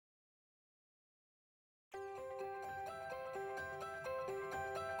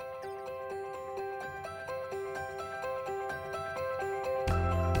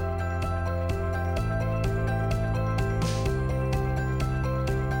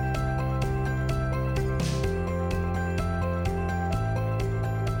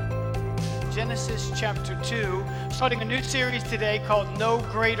Genesis chapter 2, starting a new series today called No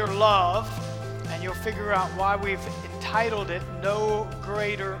Greater Love, and you'll figure out why we've entitled it No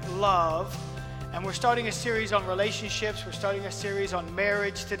Greater Love. And we're starting a series on relationships, we're starting a series on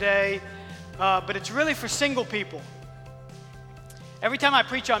marriage today, but it's really for single people. Every time I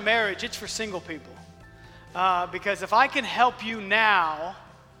preach on marriage, it's for single people. Because if I can help you now,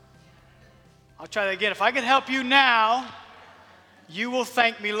 I'll try that again. If I can help you now, you will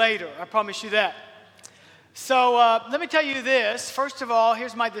thank me later. I promise you that. So let me tell you this. First of all,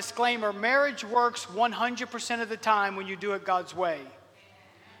 here's my disclaimer. Marriage works 100% of the time when you do it God's way.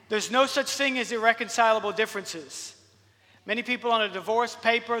 There's no such thing as irreconcilable differences. Many people on a divorce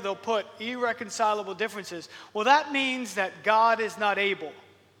paper, they'll put irreconcilable differences. Well, that means that God is not able.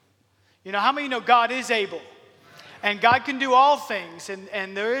 You know, how many know God is able? And God can do all things,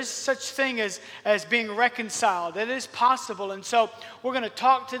 and there is such thing as being reconciled. It is possible. And so we're going to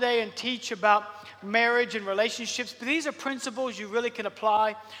talk today and teach about marriage and relationships. But these are principles you really can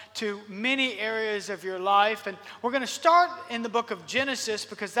apply to many areas of your life. And we're going to start in the book of Genesis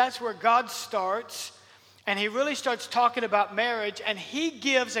because that's where God starts. And he really starts talking about marriage. And he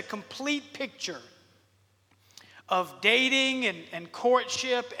gives a complete picture of dating and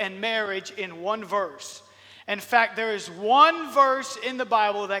courtship and marriage in one verse. In fact, there is one verse in the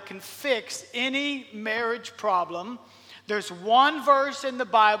Bible that can fix any marriage problem. There's one verse in the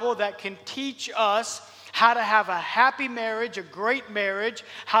Bible that can teach us how to have a happy marriage, a great marriage,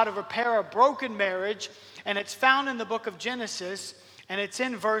 how to repair a broken marriage, and it's found in the book of Genesis, and it's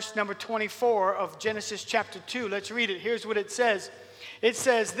in verse number 24 of Genesis chapter 2. Let's read it. Here's what it says. It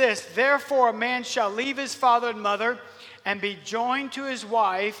says this, "Therefore a man shall leave his father and mother and be joined to his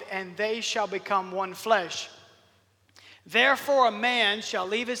wife, and they shall become one flesh. Therefore a man shall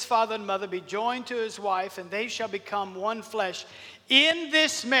leave his father and mother, be joined to his wife, and they shall become one flesh." In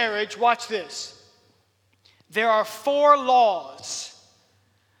this marriage, watch this, there are 4 laws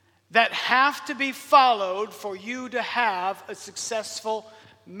that have to be followed for you to have a successful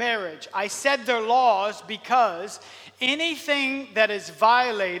marriage. I said they're laws because anything that is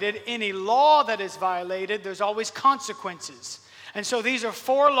violated, any law that is violated, there's always consequences. And so these are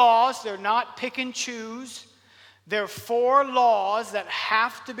 4 laws. They're not pick and choose. They're 4 laws that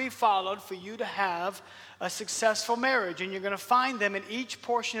have to be followed for you to have a successful marriage. And you're going to find them in each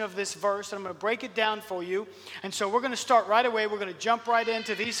portion of this verse. And I'm going to break it down for you. And so we're going to start right away. We're going to jump right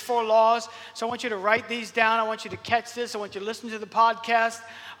into these 4 laws. So I want you to write these down. I want you to catch this. I want you to listen to the podcast.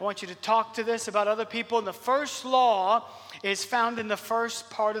 I want you to talk to this about other people. And the first law is found in the first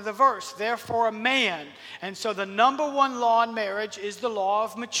part of the verse. Therefore a man. And so the number 1 law in marriage is the law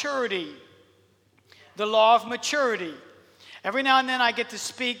of maturity. The law of maturity. Every now and then I get to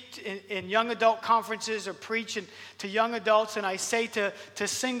speak in young adult conferences or preach to young adults, and I say to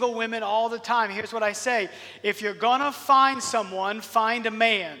single women all the time, here's what I say: if you're going to find someone, find a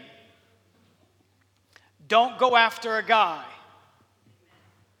man. Don't go after a guy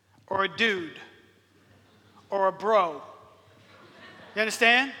or a dude or a bro. You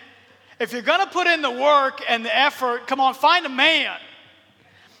understand? If you're going to put in the work and the effort, come on, find a man.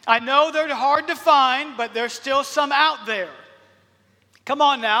 I know they're hard to find, but there's still some out there. Come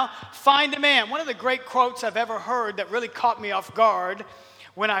on now, find a man. One of the great quotes I've ever heard that really caught me off guard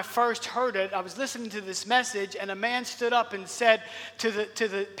when I first heard it, I was listening to this message, and a man stood up and said to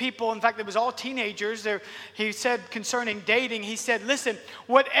the people, in fact, it was all teenagers, he said concerning dating, he said, listen,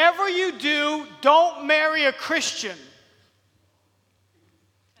 whatever you do, don't marry a Christian.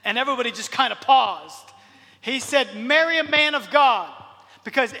 And everybody just kind of paused. He said, marry a man of God,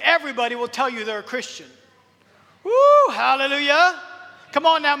 because everybody will tell you they're a Christian. Woo, hallelujah. Come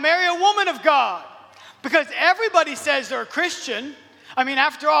on now, marry a woman of God, because everybody says they're a Christian. I mean,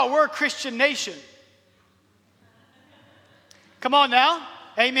 after all, we're a Christian nation. Come on now,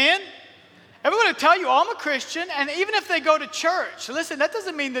 amen. Everyone will tell you, oh, I'm a Christian, and even if they go to church, listen, that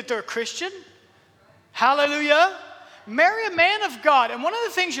doesn't mean that they're a Christian. Hallelujah. Marry a man of God, and one of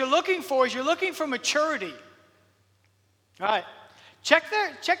the things you're looking for is you're looking for maturity. All right, check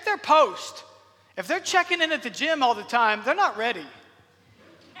their post. If they're checking in at the gym all the time, they're not ready.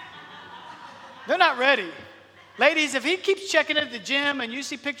 They're not ready. Ladies, if he keeps checking in at the gym and you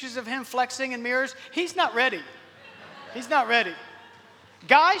see pictures of him flexing in mirrors, he's not ready. He's not ready.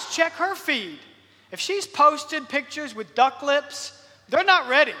 Guys, check her feed. If she's posted pictures with duck lips, they're not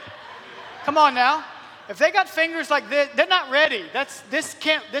ready. Come on now. If they got fingers like this, they're not ready.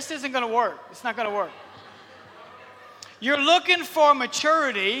 This isn't going to work. It's not going to work. You're looking for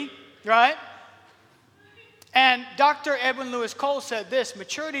maturity, right? And Dr. Edwin Lewis Cole said this: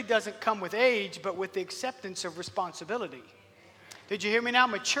 maturity doesn't come with age, but with the acceptance of responsibility. Did you hear me now?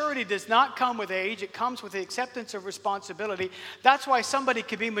 Maturity does not come with age. It comes with the acceptance of responsibility. That's why somebody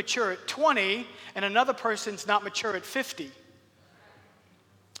could be mature at 20 and another person's not mature at 50.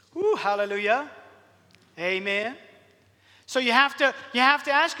 Ooh, hallelujah. Amen. So you have to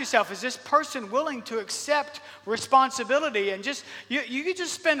ask yourself, is this person willing to accept responsibility? And you can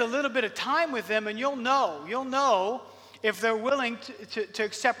just spend a little bit of time with them and you'll know if they're willing to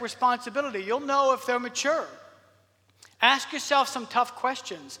accept responsibility. You'll know if they're mature. Ask yourself some tough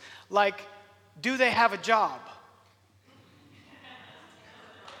questions like, do they have a job?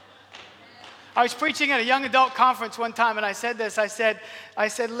 I was preaching at a young adult conference one time and I said this. I said,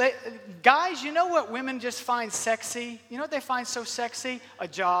 guys, you know what women just find sexy? You know what they find so sexy? A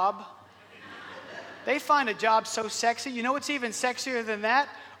job. They find a job so sexy. You know what's even sexier than that?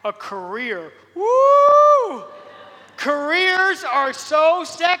 A career. Woo! Careers are so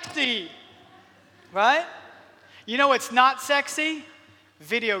sexy. Right? You know what's not sexy?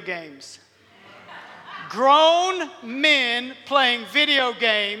 Video games. Grown men playing video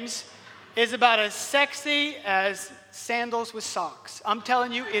games is about as sexy as sandals with socks. I'm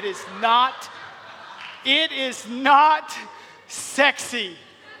telling you, it is not sexy.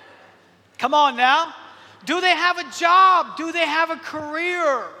 Come on now. Do they have a job? Do they have a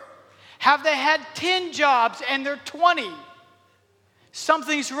career? Have they had 10 jobs and they're 20?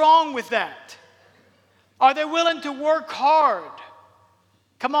 Something's wrong with that. Are they willing to work hard?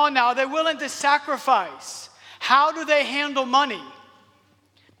 Come on now, are they willing to sacrifice? How do they handle money?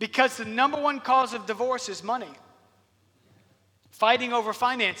 Because the number one cause of divorce is money. Fighting over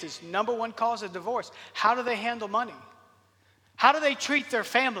finances, number one cause of divorce. How do they handle money? How do they treat their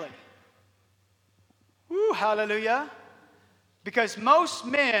family? Woo, hallelujah. Because most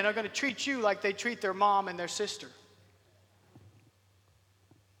men are going to treat you like they treat their mom and their sister.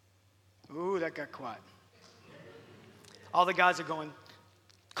 Ooh, that got quiet. All the guys are going,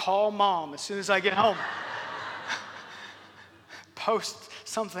 call mom as soon as I get home. Post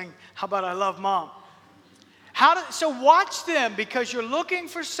something, how about I love mom? So watch them, because you're looking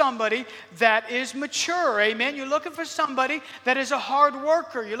for somebody that is mature, amen? You're looking for somebody that is a hard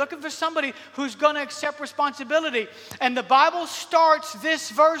worker. You're looking for somebody who's going to accept responsibility. And the Bible starts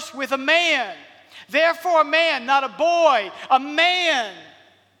this verse with a man. Therefore a man, not a boy, a man.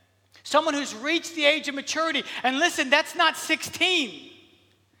 Someone who's reached the age of maturity. And listen, that's not 16.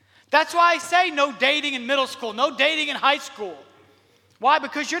 That's why I say no dating in middle school, no dating in high school. Why?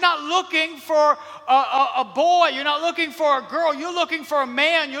 Because you're not looking for a boy. You're not looking for a girl. You're looking for a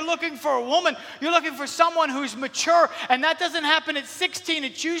man. You're looking for a woman. You're looking for someone who's mature. And that doesn't happen at 16.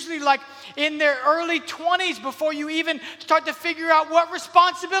 It's usually like in their early 20s before you even start to figure out what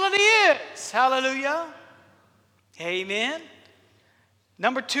responsibility is. Hallelujah. Amen.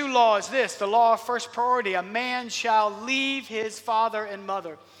 Number 2 law is this, the law of first priority. A man shall leave his father and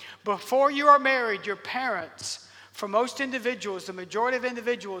mother. Before you are married, your parents, for most individuals, the majority of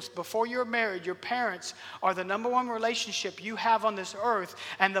individuals, before you're married, your parents are the number one relationship you have on this earth.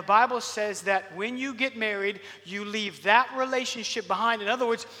 And the Bible says that when you get married, you leave that relationship behind. In other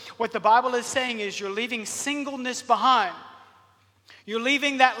words, what the Bible is saying is you're leaving singleness behind. You're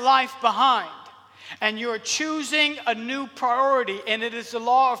leaving that life behind. And you're choosing a new priority, and it is the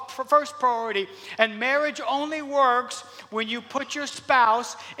law of first priority. And marriage only works when you put your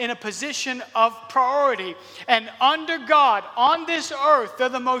spouse in a position of priority. And under God, on this earth, they're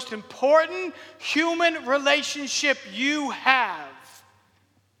the most important human relationship you have.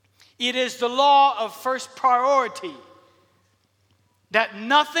 It is the law of first priority. That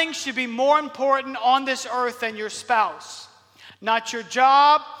nothing should be more important on this earth than your spouse. Not your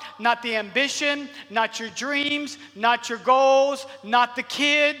job, not the ambition, not your dreams, not your goals, not the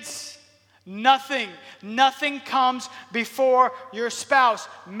kids. Nothing comes before your spouse.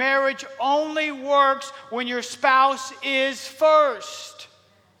 Marriage only works when your spouse is first.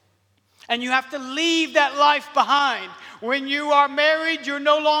 And you have to leave that life behind. When you are married, you're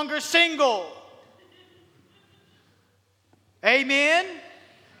no longer single. Amen?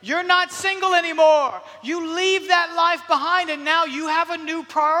 You're not single anymore. You leave that life behind, and now you have a new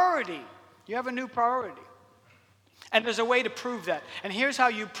priority. You have a new priority. And there's a way to prove that. And here's how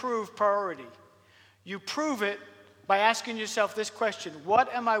you prove priority. You prove it by asking yourself this question: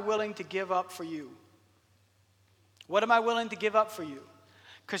 what am I willing to give up for you? What am I willing to give up for you?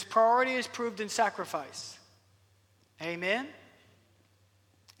 Because priority is proved in sacrifice. Amen?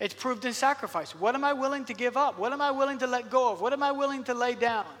 It's proved in sacrifice. What am I willing to give up? What am I willing to let go of? What am I willing to lay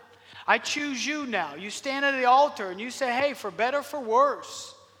down? I choose you now. You stand at the altar and you say, hey, for better, for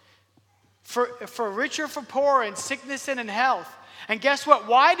worse, for richer, for poor, in sickness and in health, And guess what?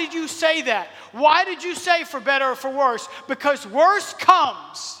 Why did you say that? Why did you say for better or for worse? Because worse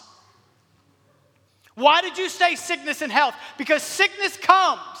comes. Why did you say sickness and health? Because sickness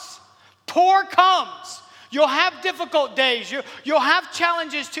comes. Poor comes. You'll have difficult days. You'll have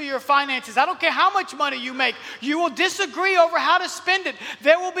challenges to your finances. I don't care how much money you make. You will disagree over how to spend it.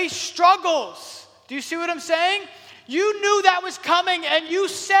 There will be struggles. Do you see what I'm saying? You knew that was coming and you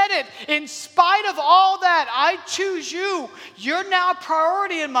said it. In spite of all that, I choose you. You're now a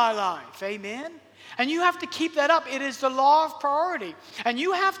priority in my life. Amen? And you have to keep that up. It is the law of priority. And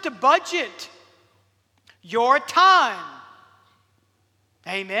you have to budget your time.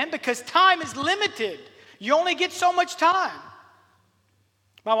 Amen? Because time is limited. You only get so much time.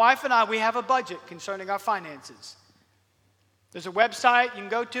 My wife and I, we have a budget concerning our finances. There's a website you can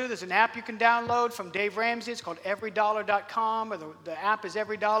go to. There's an app you can download from Dave Ramsey. It's called everydollar.com, or the app is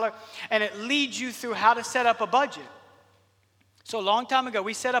EveryDollar. And it leads you through how to set up a budget. So a long time ago,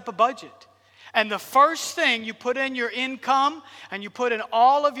 we set up a budget. And the first thing, you put in your income, and you put in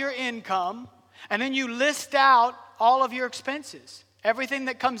all of your income, and then you list out all of your expenses. Everything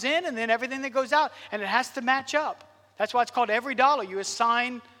that comes in and then everything that goes out. And it has to match up. That's why it's called EveryDollar. You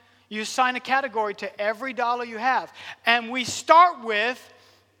assign a category to every dollar you have. And the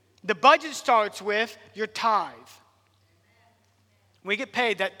budget starts with your tithe. We get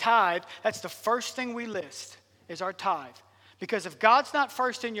paid that tithe. That's the first thing we list is our tithe. Because if God's not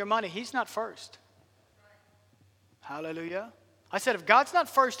first in your money, He's not first. Hallelujah. I said if God's not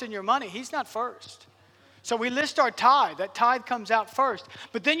first in your money, He's not first. So we list our tithe. That tithe comes out first.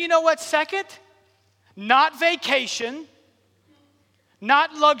 But then you know what's second? Not vacation,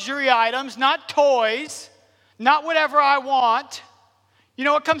 not luxury items, not toys, not whatever I want. You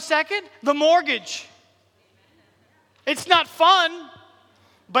know what comes second? The mortgage. It's not fun,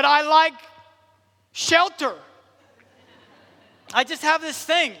 but I like shelter. I just have this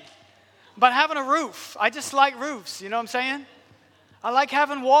thing about having a roof. I just like roofs, you know what I'm saying? I like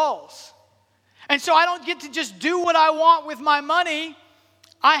having walls. And so I don't get to just do what I want with my money.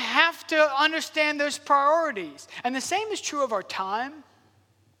 I have to understand there's priorities. And the same is true of our time.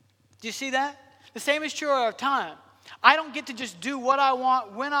 Do you see that? The same is true of our time. I don't get to just do what I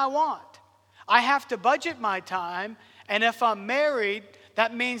want when I want. I have to budget my time. And if I'm married,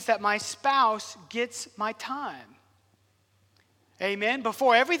 that means that my spouse gets my time. Amen?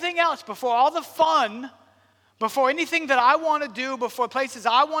 Before everything else, before all the fun, before anything that I want to do, before places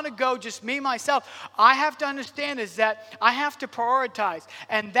I want to go, just me, myself, I have to understand is that I have to prioritize.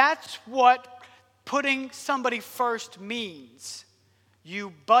 And that's what putting somebody first means.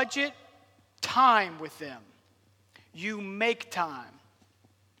 You budget time with them. You make time.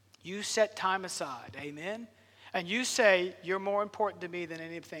 You set time aside. Amen? And you say, you're more important to me than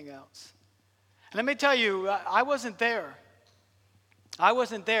anything else. And let me tell you, I wasn't there. I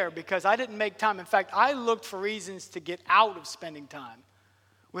wasn't there because I didn't make time. In fact, I looked for reasons to get out of spending time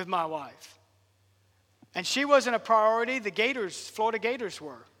with my wife. And she wasn't a priority. The Florida Gators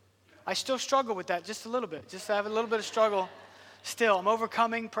were. I still struggle with that just a little bit. Just have a little bit of struggle still. I'm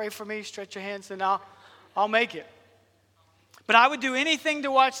overcoming. Pray for me. Stretch your hands and I'll make it. But I would do anything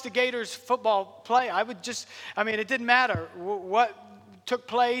to watch the Gators football play. It didn't matter what took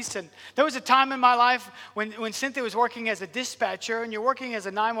place. And there was a time in my life when Cynthia was working as a dispatcher, and you're working as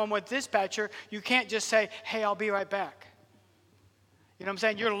a 911 dispatcher, you can't just say, hey, I'll be right back. You know what I'm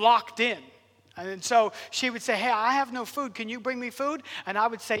saying? You're locked in. And so she would say, hey, I have no food. Can you bring me food? And I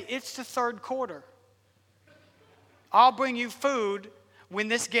would say, it's the third quarter. I'll bring you food when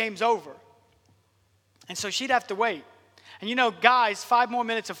this game's over. And so she'd have to wait. And you know, guys, 5 more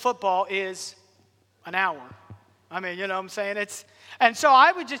minutes of football is an hour. You know what I'm saying? And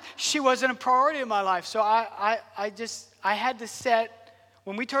so she wasn't a priority in my life. So I had to set,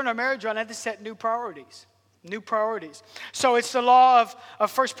 when we turned our marriage around, I had to set new priorities. New priorities. So it's the law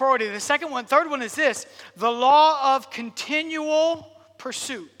of first priority. The third one is this, the law of continual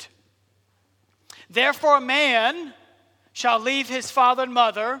pursuit. Therefore a man shall leave his father and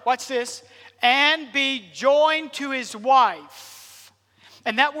mother, watch this, and be joined to his wife.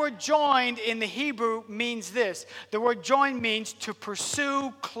 And that word joined in the Hebrew means this. The word joined means to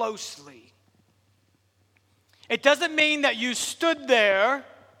pursue closely. It doesn't mean that you stood there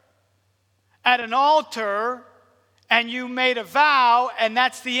at an altar and you made a vow and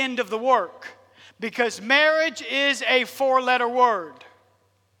that's the end of the work. Because marriage is a 4-letter word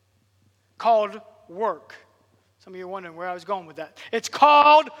called work. Some of you are wondering where I was going with that. It's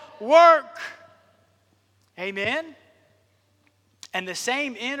called work. Amen? And the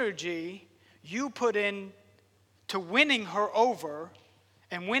same energy you put in to winning her over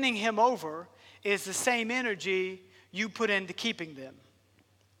and winning him over is the same energy you put into keeping them.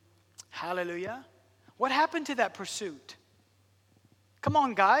 Hallelujah. What happened to that pursuit? Come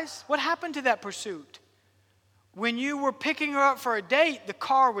on, guys. What happened to that pursuit? When you were picking her up for a date, the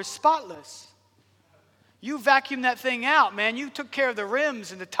car was spotless. You vacuumed that thing out, man. You took care of the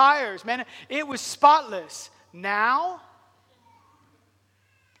rims and the tires, man. It was spotless. Now,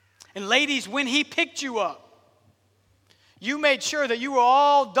 and ladies, when he picked you up, you made sure that you were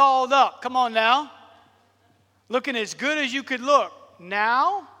all dolled up. Come on now. Looking as good as you could look.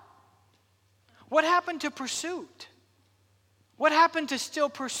 Now, what happened to pursuit? What happened to still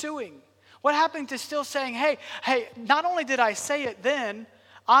pursuing? What happened to still saying, hey, not only did I say it then,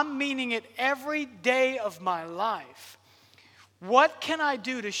 I'm meaning it every day of my life. What can I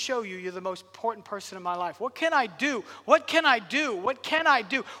do to show you you're the most important person in my life? What can I do? What can I do? What can I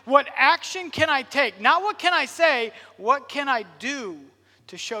do? What action can I take? Not what can I say, what can I do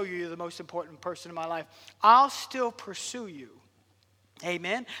to show you you're the most important person in my life? I'll still pursue you.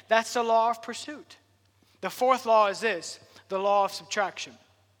 Amen? That's the law of pursuit. The fourth law is this, the law of subtraction.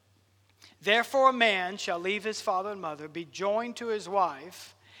 Therefore a man shall leave his father and mother, be joined to his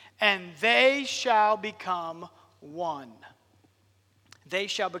wife, and they shall become one. They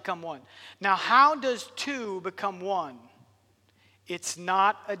shall become one. Now, how does two become one? It's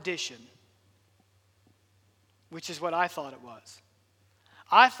not addition, which is what I thought it was.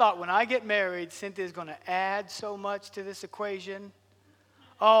 I thought when I get married, Cynthia's going to add so much to this equation.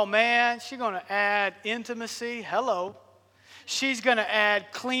 Oh, man, she's going to add intimacy. Hello. She's going to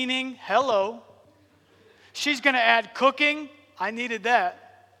add cleaning. Hello. She's going to add cooking. I needed that.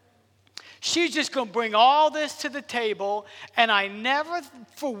 She's just going to bring all this to the table, and I never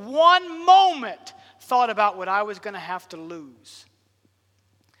for one moment thought about what I was going to have to lose.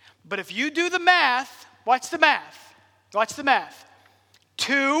 But if you do the math, watch the math. Watch the math.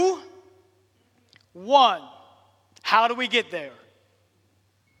 2, 1. How do we get there?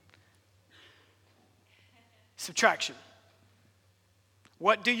 Subtraction.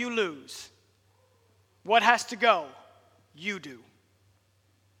 What do you lose? What has to go? You do.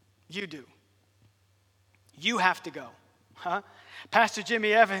 You do. You have to go. Huh? Pastor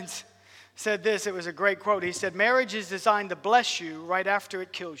Jimmy Evans said this. It was a great quote. He said, marriage is designed to bless you right after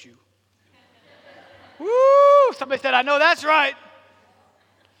it kills you. Woo! Somebody said, I know that's right.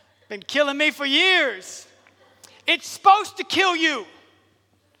 Been killing me for years. It's supposed to kill you.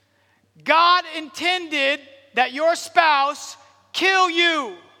 God intended that your spouse kill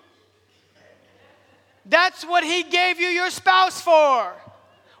you. That's what he gave you your spouse for.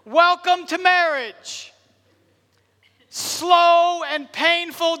 Welcome to marriage. Slow and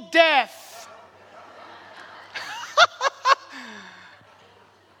painful death.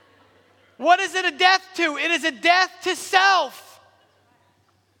 What is it a death to? It is a death to self.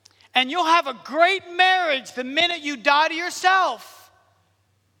 And you'll have a great marriage the minute you die to yourself.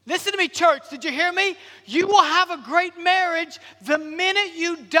 Listen to me, church. Did you hear me? You will have a great marriage the minute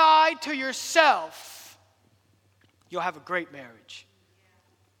you die to yourself. You'll have a great marriage.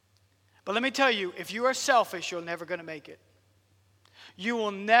 But let me tell you, if you are selfish, you're never going to make it. You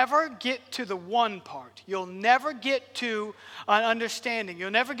will never get to the one part. You'll never get to an understanding.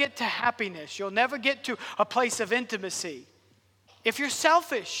 You'll never get to happiness. You'll never get to a place of intimacy if you're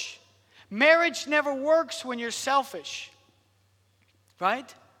selfish. Marriage never works when you're selfish,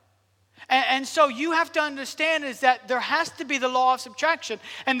 right? And so you have to understand is that there has to be the law of subtraction.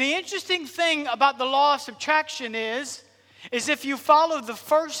 And the interesting thing about the law of subtraction is if you follow the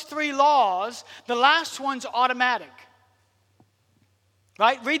first 3 laws, the last one's automatic.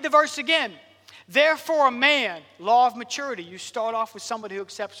 Right? Read the verse again. Therefore a man, law of maturity, you start off with somebody who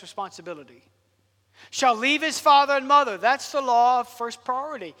accepts responsibility, shall leave his father and mother. That's the law of first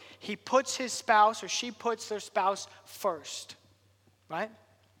priority. He puts his spouse or she puts their spouse first. Right?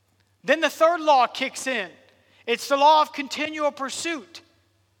 Then the third law kicks in. It's the law of continual pursuit.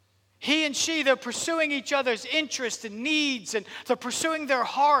 He and she, they're pursuing each other's interests and needs, and they're pursuing their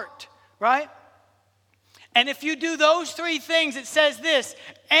heart, right? And if you do those 3 things, it says this,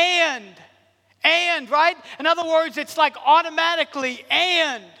 and, right? In other words, it's like automatically,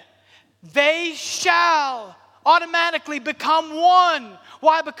 and they shall automatically become one.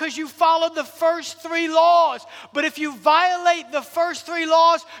 Why? Because you followed the first 3 laws. But if you violate the first 3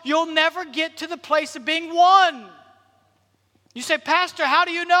 laws, you'll never get to the place of being one. You say, Pastor, how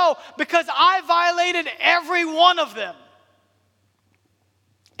do you know? Because I violated every one of them.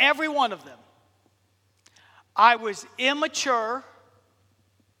 Every one of them. I was immature.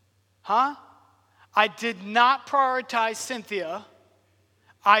 I did not prioritize Cynthia.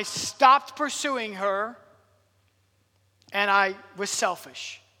 I stopped pursuing her. And I was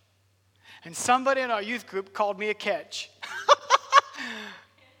selfish. And somebody in our youth group called me a catch.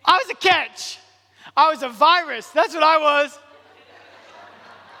 I was a catch. I was a virus. That's what I was.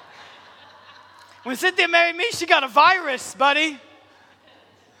 When Cynthia married me, she got a virus, buddy.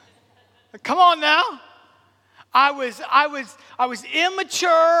 Come on now. I was immature.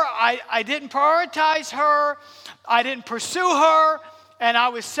 I didn't prioritize her. I didn't pursue her, and I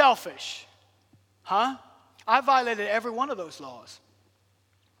was selfish. Huh? I violated every one of those laws.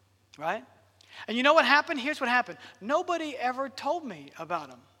 Right? And you know what happened? Here's what happened. Nobody ever told me about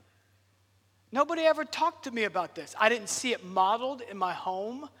them. Nobody ever talked to me about this. I didn't see it modeled in my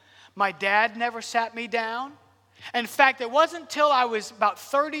home. My dad never sat me down. In fact, it wasn't until I was about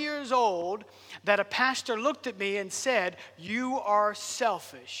 30 years old that a pastor looked at me and said, "You are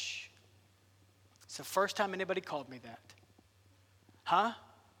selfish." It's the first time anybody called me that. Huh?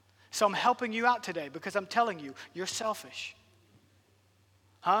 So I'm helping you out today because I'm telling you, you're selfish.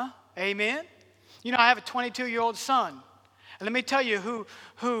 Huh? Amen? You know, I have a 22-year-old son. And let me tell you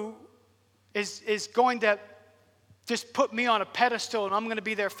who is going to just put me on a pedestal and I'm going to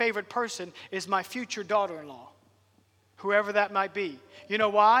be their favorite person is my future daughter-in-law. Whoever that might be. You know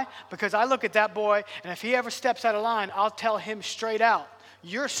why? Because I look at that boy, and if he ever steps out of line, I'll tell him straight out,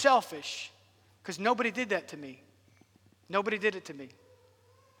 "You're selfish," because nobody did that to me. Nobody did it to me.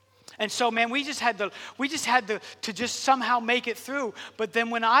 And so, man, we just had to just somehow make it through. But then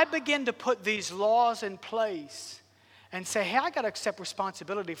when I begin to put these laws in place and say, "Hey, I got to accept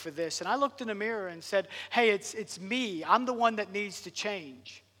responsibility for this," and I looked in the mirror and said, "Hey, it's me. I'm the one that needs to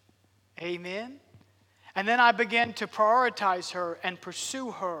change." Amen. And then I began to prioritize her and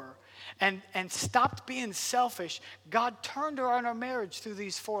pursue her and stopped being selfish. God turned around our marriage through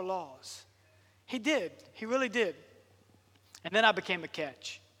these 4 laws. He did. He really did. And then I became a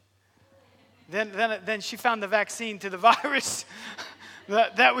catch. Then she found the vaccine to the virus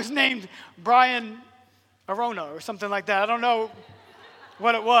that was named Brian Arona or something like that. I don't know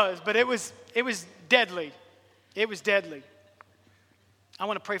what it was, but it was deadly. It was deadly. I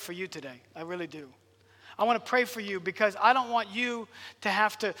want to pray for you today. I really do. I want to pray for you because I don't want you to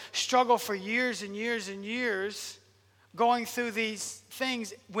have to struggle for years and years and years going through these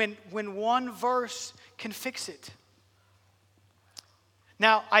things when one verse can fix it.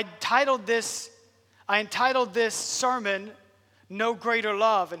 Now, I entitled this sermon, "No Greater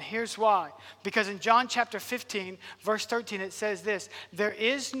Love," and here's why. Because in John chapter 15, verse 13, it says this, "There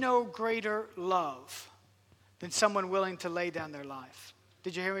is no greater love than someone willing to lay down their life."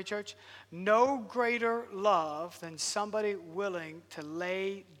 Did you hear me, church? No greater love than somebody willing to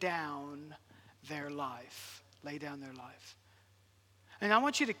lay down their life. Lay down their life. And I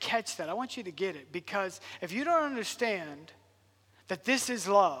want you to catch that. I want you to get it. Because if you don't understand that this is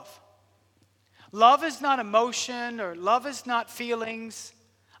love, love is not emotion or love is not feelings.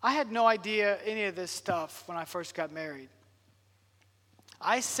 I had no idea any of this stuff when I first got married.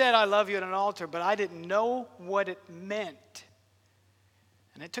 I said I love you at an altar, but I didn't know what it meant.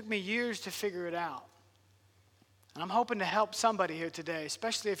 And it took me years to figure it out. And I'm hoping to help somebody here today,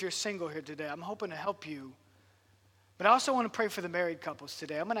 especially if you're single here today. I'm hoping to help you. But I also want to pray for the married couples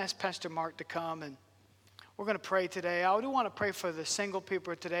today. I'm going to ask Pastor Mark to come, and we're going to pray today. I do want to pray for the single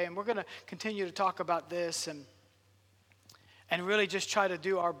people today, and we're going to continue to talk about this and really just try to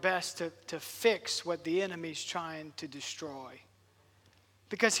do our best to fix what the enemy's trying to destroy.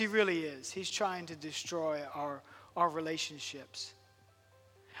 Because he really is. He's trying to destroy our relationships.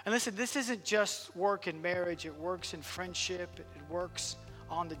 And listen, this isn't just work in marriage. It works in friendship. It works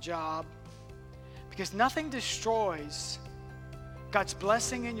on the job. Because nothing destroys God's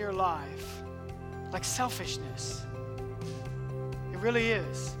blessing in your life like selfishness. It really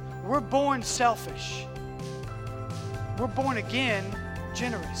is. We're born selfish. We're born again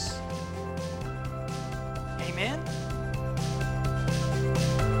generous. Amen?